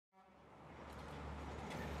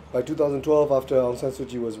By 2012, after Aung San Suu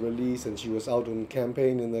Kyi was released and she was out on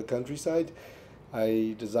campaign in the countryside,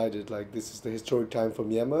 I decided like this is the historic time for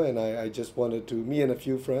Myanmar, and I just wanted to, me and a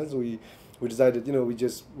few friends, we decided,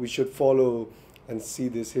 we should follow and see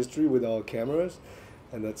this history with our cameras,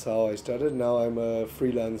 and that's how I started. Now I'm a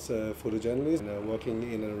freelance photojournalist and working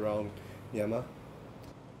in and around Myanmar.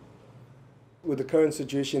 With the current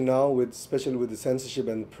situation now, especially with the censorship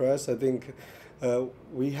and the press, I think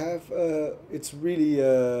we have it's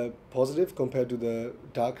really positive compared to the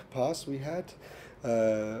dark past we had.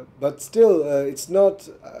 But still, it's not.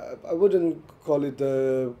 I wouldn't call it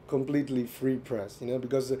a completely free press,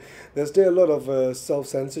 because there's still a lot of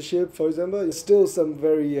self-censorship. For example, it's still some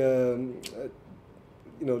very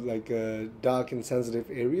like dark and sensitive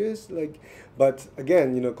areas. But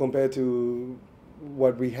again, compared to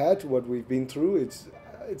what we had, what we've been through,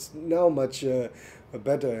 it's now much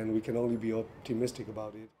better, and we can only be optimistic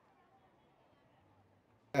about it.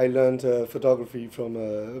 I learned photography from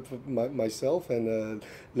myself and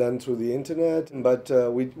learned through the internet, but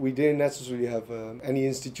we didn't necessarily have any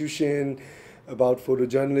institution about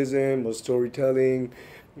photojournalism or storytelling.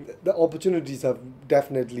 The opportunities have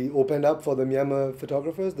definitely opened up for the Myanmar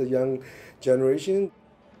photographers, the young generation.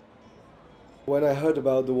 When I heard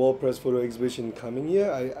about the World Press Photo Exhibition coming here,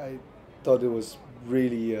 I thought it was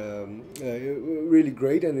really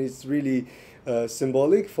great, and it's really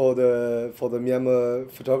symbolic for the Myanmar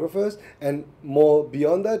photographers, and more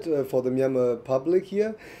beyond that for the Myanmar public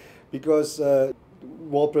here, because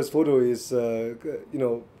World Press Photo is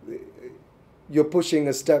you're pushing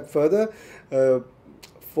a step further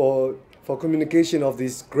for communication of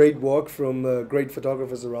this great work from great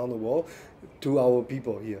photographers around the world to our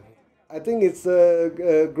people here. I think it's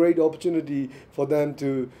a great opportunity for them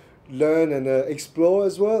to learn and explore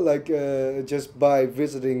as well, like just by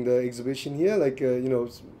visiting the exhibition here,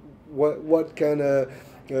 what can a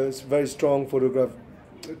very strong photograph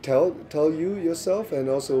tell you yourself, and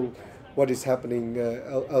also what is happening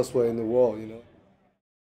elsewhere in the world.